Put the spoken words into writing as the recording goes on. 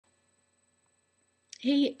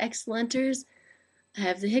Hey, excellenters, I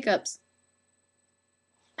have the hiccups.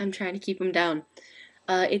 I'm trying to keep them down.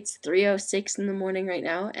 It's 3:06 in the morning right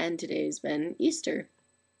now, and today's been Easter,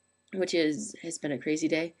 which has been a crazy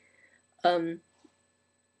day. Um,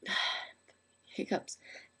 hiccups.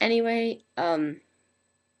 Anyway, I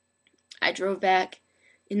drove back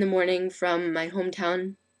in the morning from my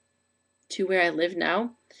hometown to where I live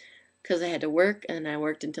now because I had to work, and I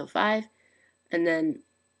worked until 5, and then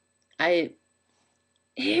I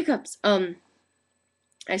hiccups.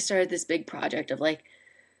 I started this big project of like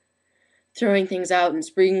throwing things out and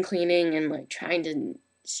spring cleaning and like trying to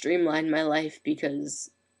streamline my life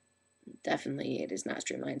because definitely it is not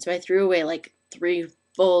streamlined. So I threw away like 3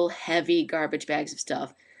 full heavy garbage bags of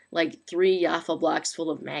stuff, like 3 Yaffle blocks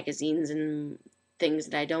full of magazines and things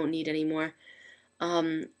that I don't need anymore.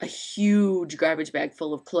 A huge garbage bag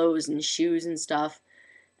full of clothes and shoes and stuff.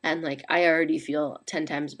 And like I already feel 10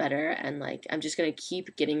 times better, and like I'm just gonna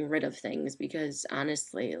keep getting rid of things because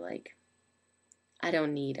honestly, like I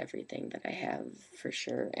don't need everything that I have for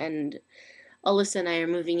sure. And Alyssa and I are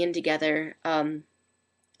moving in together.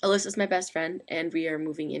 Alyssa's my best friend, and we are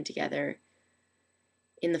moving in together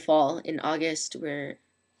in the fall, in August, where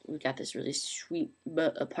we got this really sweet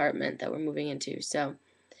apartment that we're moving into. So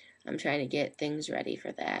I'm trying to get things ready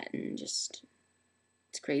for that, and just,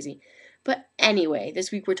 it's crazy. But anyway,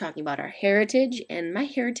 this week we're talking about our heritage, and my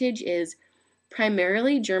heritage is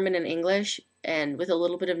primarily German and English, and with a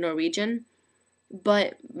little bit of Norwegian.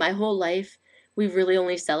 But my whole life, we've really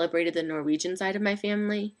only celebrated the Norwegian side of my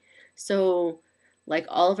family. So, like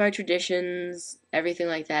all of our traditions, everything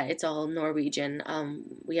like that, it's all Norwegian.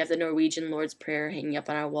 We have the Norwegian Lord's Prayer hanging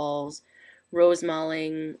up on our walls, rose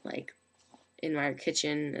malling, like in our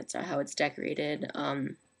kitchen. That's how it's decorated.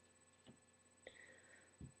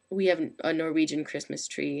 We have a Norwegian Christmas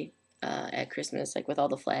tree at Christmas, like with all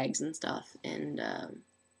the flags and stuff. And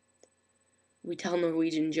we tell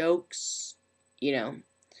Norwegian jokes, you know,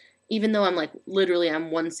 even though I'm like literally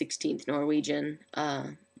I'm 1/16 Norwegian.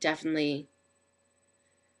 Definitely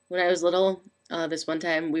when I was little, this one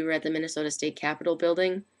time we were at the Minnesota State Capitol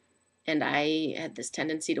building, and I had this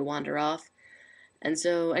tendency to wander off. And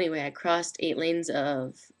so anyway, I crossed 8 lanes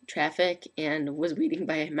of traffic and was waiting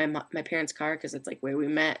by my parents' car because it's like where we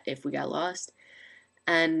met if we got lost.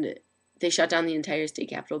 And they shut down the entire state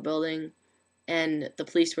capitol building, and the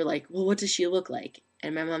police were like, "Well, what does she look like?"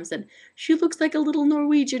 And my mom said, "She looks like a little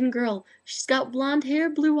Norwegian girl. She's got blonde hair,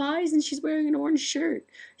 blue eyes, and she's wearing an orange shirt.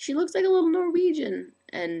 She looks like a little Norwegian."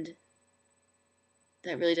 And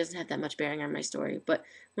that really doesn't have that much bearing on my story. But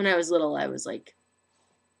when I was little, I was like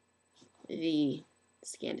the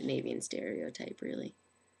Scandinavian stereotype, really.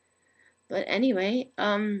 But anyway,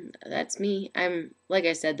 that's me. I'm, like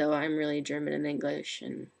I said though, I'm really German and English,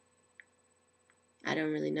 and I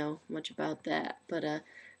don't really know much about that. But I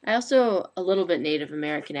also a little bit Native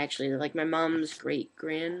American actually. Like my mom's great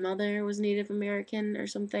grandmother was Native American or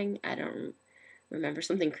something. I don't remember,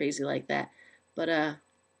 something crazy like that. But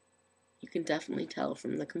you can definitely tell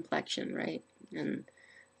from the complexion, right? And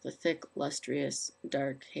the thick, lustrous,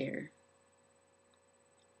 dark hair.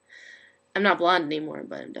 I'm not blonde anymore,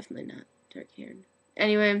 but I'm definitely not dark haired.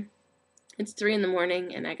 Anyway, it's 3 in the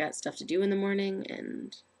morning, and I got stuff to do in the morning,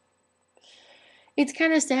 and it's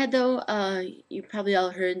kind of sad though. You probably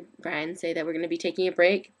all heard Brian say that we're going to be taking a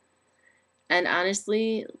break. And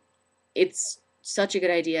honestly, it's such a good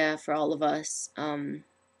idea for all of us.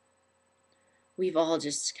 We've all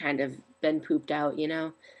just kind of been pooped out, you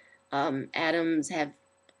know. Adams have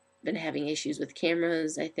been having issues with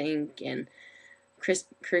cameras, I think, and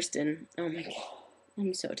Kirsten, oh my God,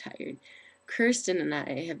 I'm so tired. Kirsten and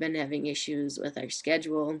I have been having issues with our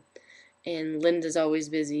schedule, and Linda's always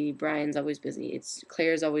busy, Brian's always busy, it's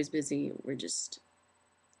Claire's always busy. We're just,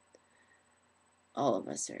 all of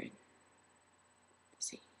us are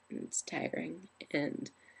busy, and it's tiring.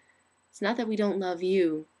 And it's not that we don't love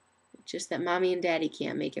you, it's just that mommy and daddy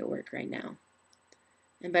can't make it work right now.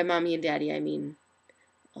 And by mommy and daddy, I mean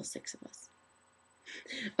all 6 of us.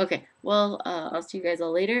 Okay, well, I'll see you guys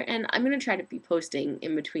all later, and I'm gonna try to be posting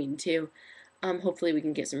in between too. Hopefully we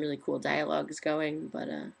can get some really cool dialogues going, but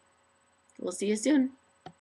we'll see you soon.